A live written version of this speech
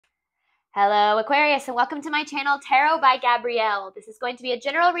Hello, Aquarius, and welcome to my channel, Tarot by Gabrielle. This is going to be a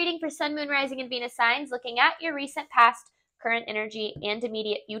general reading for Sun, Moon, Rising, and Venus signs, looking at your recent past, current energy, and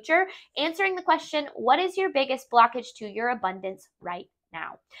immediate future, answering the question, what is your biggest blockage to your abundance right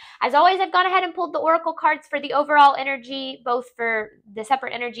now? As always, I've gone ahead and pulled the oracle cards for the overall energy, both for the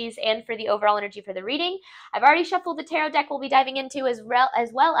separate energies and for the overall energy for the reading. I've already shuffled the tarot deck we'll be diving into as well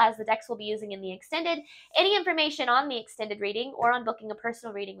as the decks we'll be using in the extended. Any information on the extended reading or on booking a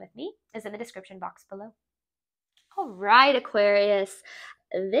personal reading with me is in the description box below. All right, Aquarius.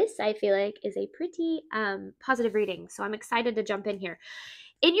 This, I feel like, is a pretty positive reading, so I'm excited to jump in here.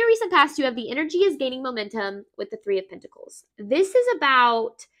 In your recent past, you have the energy is gaining momentum with the Three of Pentacles. This is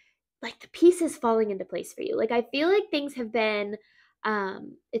about, like, the pieces falling into place for you. Like, I feel like things have been,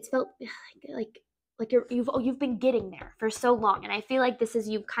 it's felt like you've been getting there for so long, and I feel like this is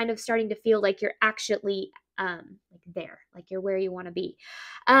you kind of starting to feel like you're actually like there, like you're where you want to be.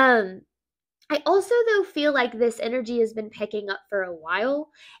 I also, though, feel like this energy has been picking up for a while,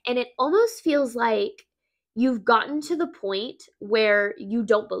 and it almost feels like you've gotten to the point where you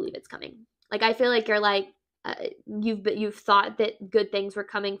don't believe it's coming. Like, I feel like you're like, you've thought that good things were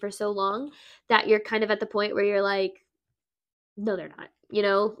coming for so long that you're kind of at the point where you're like, no, they're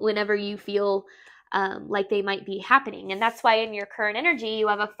not, whenever you feel like they might be happening. And that's why in your current energy, you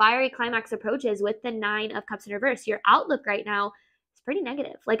have a fiery climax approaches with the Nine of Cups in reverse. Your outlook right now is pretty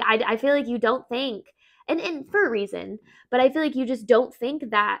negative. Like, I feel like you don't think, and for a reason, but I feel like you just don't think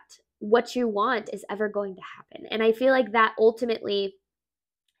that what you want is ever going to happen. And I feel like that ultimately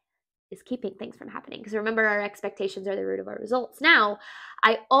is keeping things from happening. Because remember, our expectations are the root of our results. Now,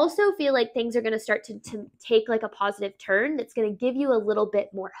 I also feel like things are going to start to take like a positive turn that's going to give you a little bit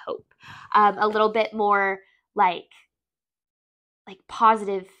more hope, a little bit more like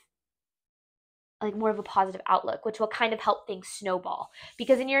positive, like more of a positive outlook, which will kind of help things snowball.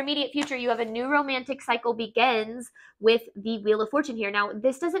 Because in your immediate future, you have a new romantic cycle begins with the Wheel of Fortune here. Now,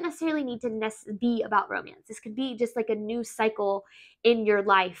 this doesn't necessarily need to be about romance. This could be just like a new cycle in your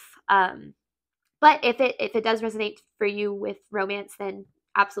life. But if it does resonate for you with romance, then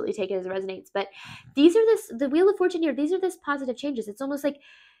absolutely take it as it resonates. But the Wheel of Fortune here, these are this positive changes. It's almost like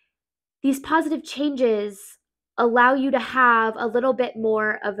these positive changes allow you to have a little bit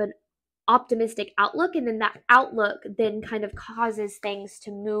more of an optimistic outlook, and then that outlook then kind of causes things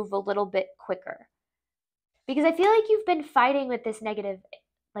to move a little bit quicker. Because I feel like you've been fighting with this negative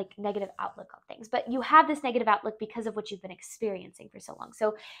outlook on things, but you have this negative outlook because of what you've been experiencing for so long.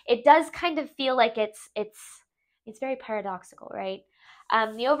 So it does kind of feel like it's very paradoxical, right?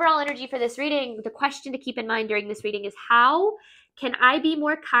 The overall energy for this reading, the question to keep in mind during this reading is, how can I be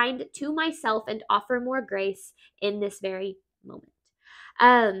more kind to myself and offer more grace in this very moment?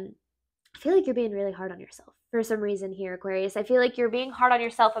 I feel like you're being really hard on yourself for some reason here, Aquarius. I feel like you're being hard on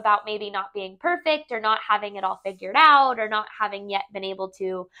yourself about maybe not being perfect or not having it all figured out or not having yet been able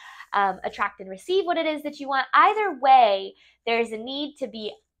to attract and receive what it is that you want. Either way, there's a need to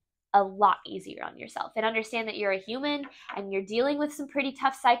be a lot easier on yourself and understand that you're a human and you're dealing with some pretty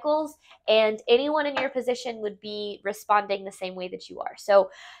tough cycles, and anyone in your position would be responding the same way that you are.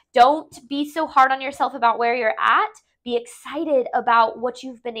 So don't be so hard on yourself about where you're at. Be excited about what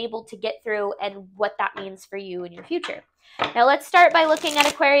you've been able to get through and what that means for you in your future. Now let's start by looking at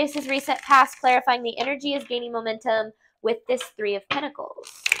Aquarius's recent past, clarifying the energy is gaining momentum with this Three of Pentacles.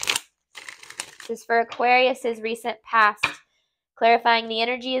 This is for Aquarius's recent past, clarifying the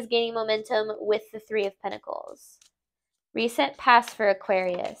energy is gaining momentum with the Three of Pentacles. Recent past for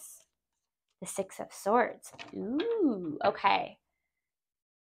Aquarius. The Six of Swords. Ooh, okay.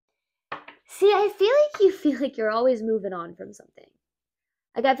 See, I feel like you're always moving on from something.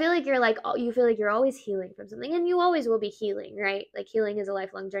 Like, I feel like you feel like you're always healing from something, and you always will be healing, right? Like, healing is a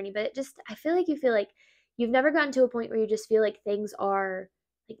lifelong journey, but I feel like you feel like you've never gotten to a point where you just feel like things are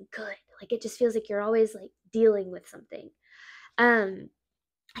like good. Like, it just feels like you're always like dealing with something.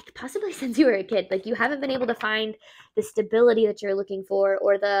 Like, possibly since you were a kid, like you haven't been able to find the stability that you're looking for,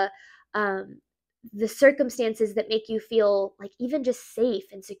 or the circumstances that make you feel like even just safe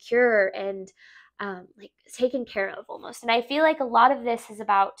and secure and like taken care of almost. And I feel like a lot of this is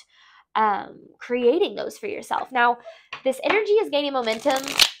about creating those for yourself. Now, this energy is gaining momentum.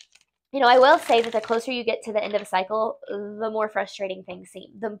 I will say that the closer you get to the end of a cycle, the more frustrating things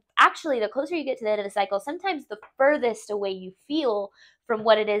seem. The closer you get to the end of a cycle, sometimes the furthest away you feel from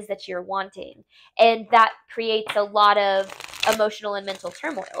what it is that you're wanting. And that creates a lot of emotional and mental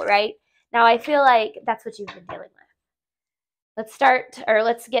turmoil, right? Now, I feel like that's what you've been dealing with.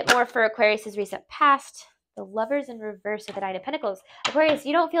 Let's get more for Aquarius's recent past. The Lovers in reverse with the Nine of Pentacles. Aquarius,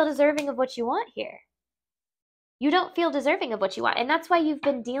 you don't feel deserving of what you want here. You don't feel deserving of what you want. And that's why you've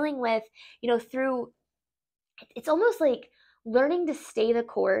been dealing with, through, it's almost like learning to stay the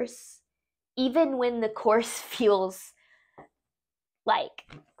course, even when the course feels like,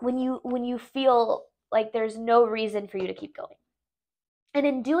 when you feel like there's no reason for you to keep going. And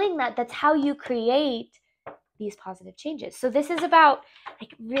in doing that, that's how you create these positive changes. So this is about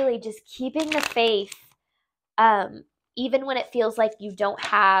like really just keeping the faith, even when it feels like you don't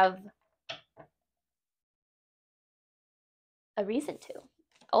have a reason to,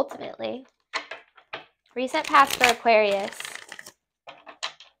 ultimately. Recent past for Aquarius.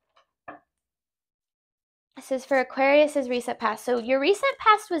 This is for Aquarius's recent past. So your recent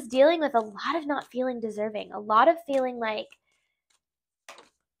past was dealing with a lot of not feeling deserving, a lot of feeling like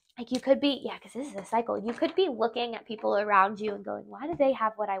you could be, because this is a cycle. You could be looking at people around you and going, why do they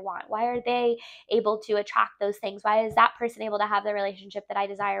have what I want? Why are they able to attract those things? Why is that person able to have the relationship that I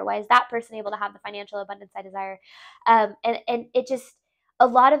desire? Why is that person able to have the financial abundance I desire? And it just, a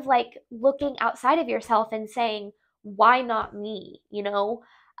lot of like looking outside of yourself and saying, why not me?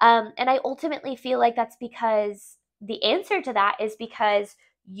 And I ultimately feel like that's because the answer to that is because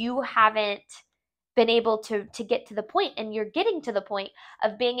you haven't been able to get to the point, and you're getting to the point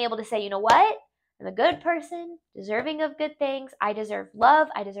of being able to say, you know what? I'm a good person, deserving of good things. I deserve love.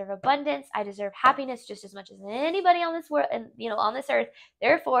 I deserve abundance. I deserve happiness just as much as anybody on this world and, on this earth.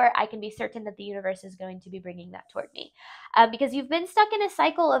 Therefore, I can be certain that the universe is going to be bringing that toward me. Because you've been stuck in a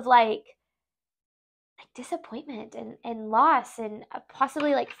cycle of like disappointment and loss and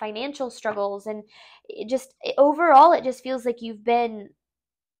possibly like financial struggles. And overall, it just feels like you've been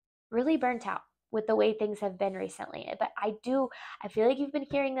really burnt out with the way things have been recently. But I feel like you've been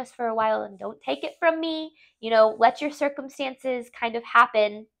hearing this for a while, and don't take it from me. Let your circumstances kind of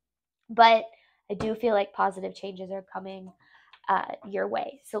happen. But I do feel like positive changes are coming your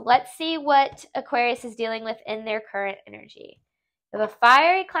way. So let's see what Aquarius is dealing with in their current energy. We have a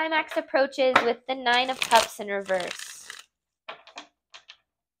fiery climax approaches with the 9 of Cups in reverse.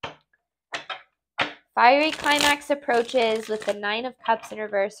 Fiery climax approaches with the 9 of Cups in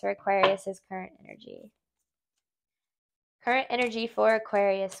reverse for Aquarius's current energy. Current energy for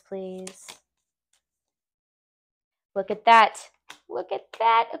Aquarius, please. Look at that. Look at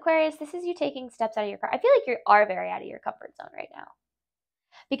that, Aquarius. This is you taking steps out of your I feel like you are very out of your comfort zone right now.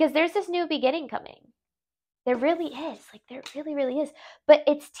 Because there's this new beginning coming. There really is. Like, there really, really is. But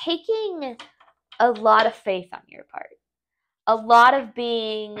it's taking a lot of faith on your part. A lot of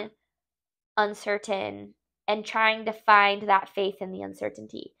being uncertain and trying to find that faith in the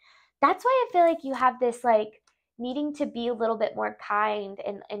uncertainty. That's why I feel like you have this like needing to be a little bit more kind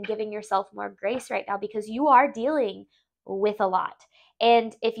and giving yourself more grace right now, because you are dealing with a lot.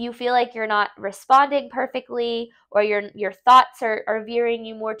 And if you feel like you're not responding perfectly, or your thoughts are veering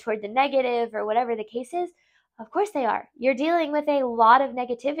you more toward the negative, or whatever the case is, of course they are. You're dealing with a lot of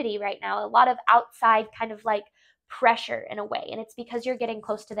negativity right now, a lot of outside kind of like pressure in a way, and it's because you're getting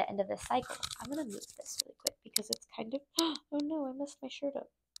close to the end of this cycle. I'm gonna move this really quick because it's kind of, oh no, I messed my shirt up.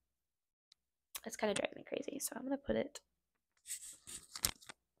 It's kind of driving me crazy, so I'm gonna put it,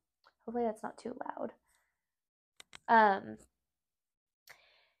 hopefully that's not too loud.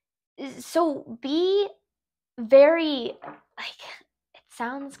 So be very, like, it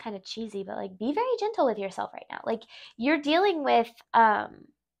sounds kind of cheesy, but like be very gentle with yourself right now. Like, you're dealing with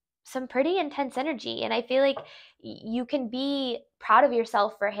some pretty intense energy, and I feel like you can be proud of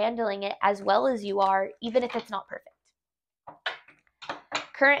yourself for handling it as well as you are, even if it's not perfect.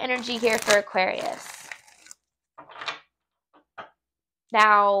 Current energy here for Aquarius.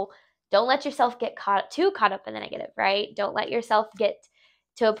 Now, don't let yourself get too caught up in the negative, right? Don't let yourself get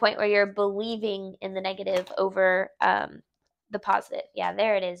to a point where you're believing in the negative over the positive. Yeah,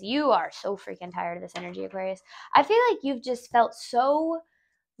 there it is. You are so freaking tired of this energy, Aquarius. I feel like you've just felt so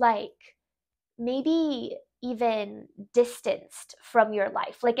like maybe even distanced from your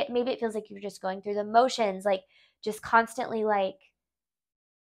life. Like maybe it feels like you're just going through the motions, like just constantly like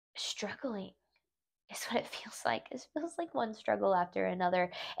struggling is what it feels like. It feels like one struggle after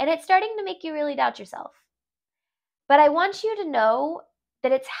another. And it's starting to make you really doubt yourself. But I want you to know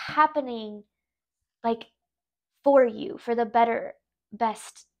that it's happening like for you, for the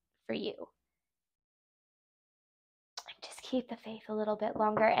best for you. Just keep the faith a little bit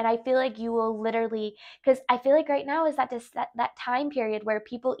longer. And I feel like you will literally, because I feel like right now is that time period where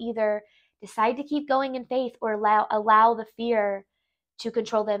people either decide to keep going in faith or allow the fear to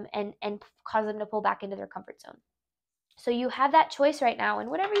control them and cause them to pull back into their comfort zone. So you have that choice right now, and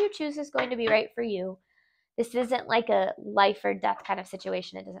whatever you choose is going to be right for you. This isn't like a life or death kind of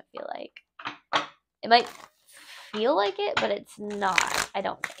situation. It doesn't feel like. It might feel like it, but it's not, I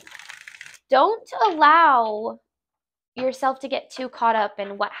don't think. Don't allow yourself to get too caught up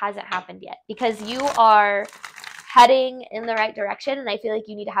in what hasn't happened yet, because you are heading in the right direction, and I feel like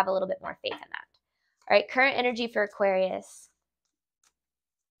you need to have a little bit more faith in that. All right, current energy for Aquarius.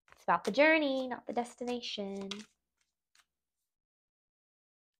 It's about the journey, not the destination.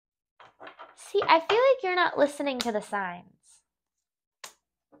 See, I feel like you're not listening to the signs.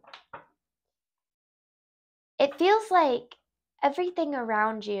 It feels like everything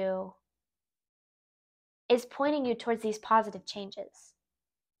around you is pointing you towards these positive changes.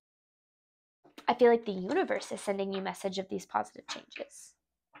 I feel like the universe is sending you a message of these positive changes.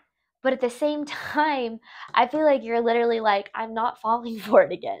 But at the same time, I feel like you're literally like, I'm not falling for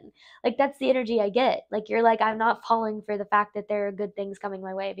it again. Like, that's the energy I get. Like, you're like, I'm not falling for the fact that there are good things coming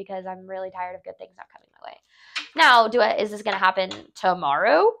my way, because I'm really tired of good things not coming my way. Now, is this going to happen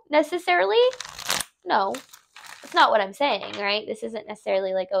tomorrow necessarily? No, that's not what I'm saying, right? This isn't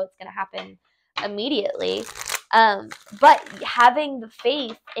necessarily like, oh, it's going to happen immediately. But having the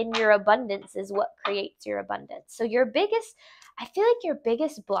faith in your abundance is what creates your abundance. So I feel like your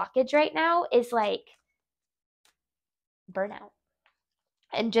biggest blockage right now is like burnout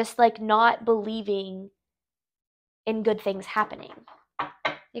and just like not believing in good things happening.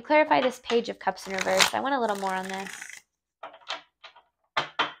 You clarify this Page of Cups in reverse. I want a little more on this.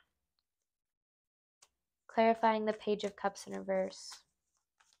 Clarifying the Page of Cups in reverse.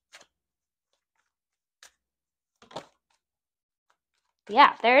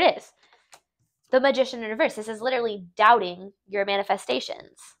 Yeah, there it is. The Magician in reverse. This is literally doubting your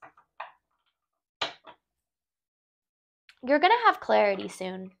manifestations. You're going to have clarity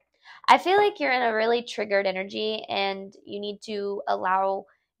soon. I feel like you're in a really triggered energy, and you need to allow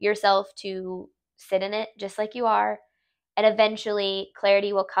yourself to sit in it just like you are. And eventually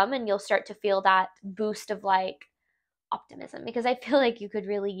clarity will come, and you'll start to feel that boost of like optimism, because I feel like you could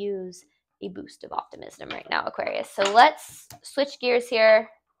really use a boost of optimism right now, Aquarius. So let's switch gears here.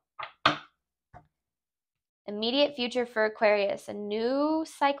 Immediate future for Aquarius. A new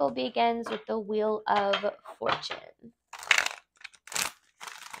cycle begins with the Wheel of Fortune.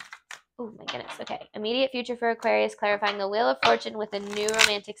 Oh my goodness. Okay. Immediate future for Aquarius, clarifying the Wheel of Fortune with a new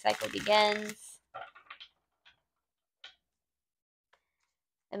romantic cycle begins.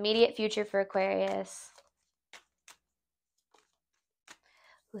 Immediate future for Aquarius.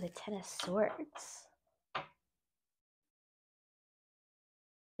 Ooh, the Ten of Swords.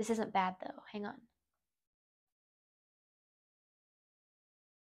 This isn't bad though. Hang on.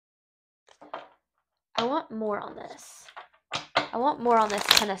 I want more on this. I want more on this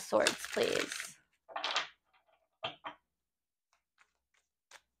Ten of Swords, please.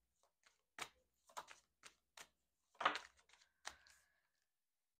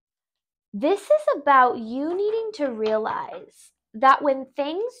 This is about you needing to realize that when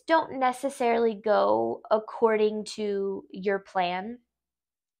things don't necessarily go according to your plan,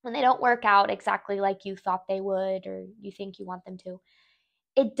 when they don't work out exactly like you thought they would or you think you want them to,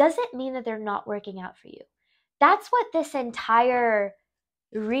 it doesn't mean that they're not working out for you. That's what this entire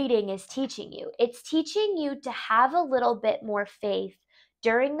reading is teaching you. It's teaching you to have a little bit more faith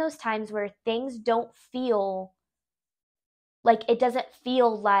during those times where things don't feel like, it doesn't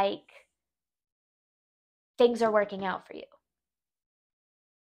feel like things are working out for you.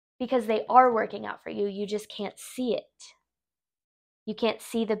 Because they are working out for you. You just can't see it. You can't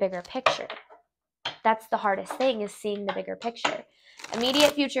see the bigger picture. That's the hardest thing, is seeing the bigger picture.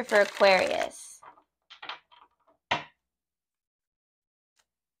 Immediate future for Aquarius.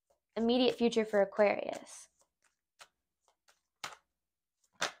 Immediate future for Aquarius.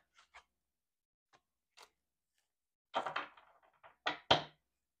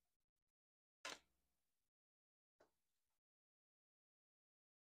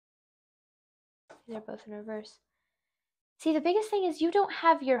 They're both in reverse. See, the biggest thing is you don't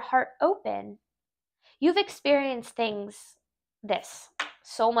have your heart open. You've experienced things,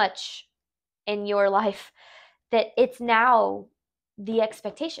 so much in your life that it's now the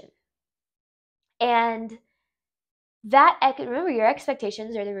expectation. And remember, your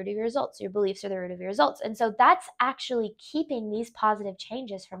expectations are the root of your results. Your beliefs are the root of your results. And so that's actually keeping these positive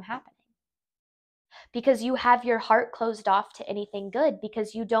changes from happening. Because you have your heart closed off to anything good,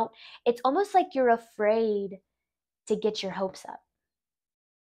 because it's almost like you're afraid to get your hopes up.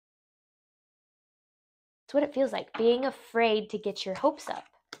 It's what it feels like, being afraid to get your hopes up.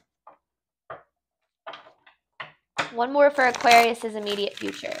 One more for Aquarius's immediate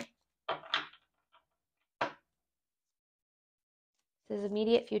future. This is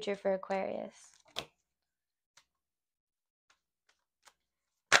immediate future for Aquarius.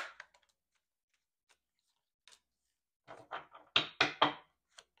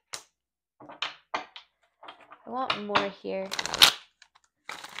 I want more here.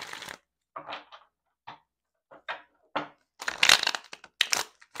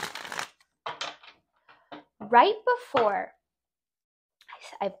 Right before,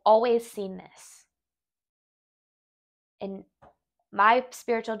 I've always seen this in my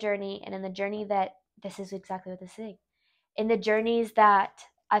spiritual journey and in the journey that this is exactly what this is saying. In the journeys that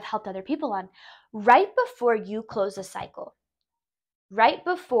I've helped other people on, right before you close a cycle, right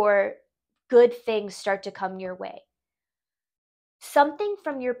before good things start to come your way, something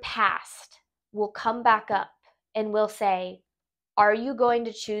from your past will come back up and will say, are you going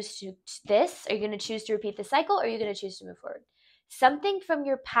to choose to this? Are you going to choose to repeat the cycle? Or are you going to choose to move forward? Something from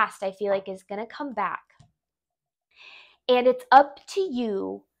your past, I feel like, is going to come back. And it's up to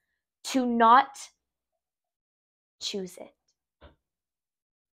you to not choose it.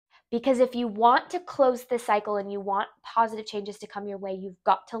 Because if you want to close this cycle and you want positive changes to come your way, you've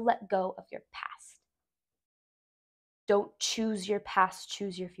got to let go of your past. Don't choose your past,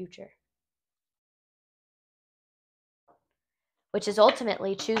 choose your future. Which is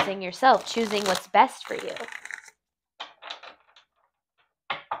ultimately choosing yourself, choosing what's best for you.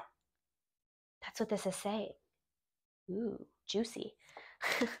 That's what this is saying. Ooh, juicy.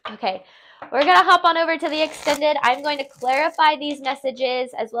 Okay, we're going to hop on over to the extended. I'm going to clarify these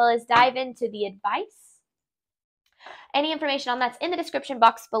messages as well as dive into the advice. Any information on that's in the description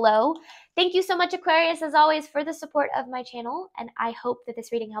box below. Thank you so much, Aquarius, as always, for the support of my channel. And I hope that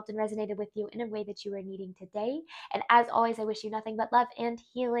this reading helped and resonated with you in a way that you were needing today. And as always, I wish you nothing but love and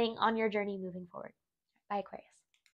healing on your journey moving forward. Bye, Aquarius.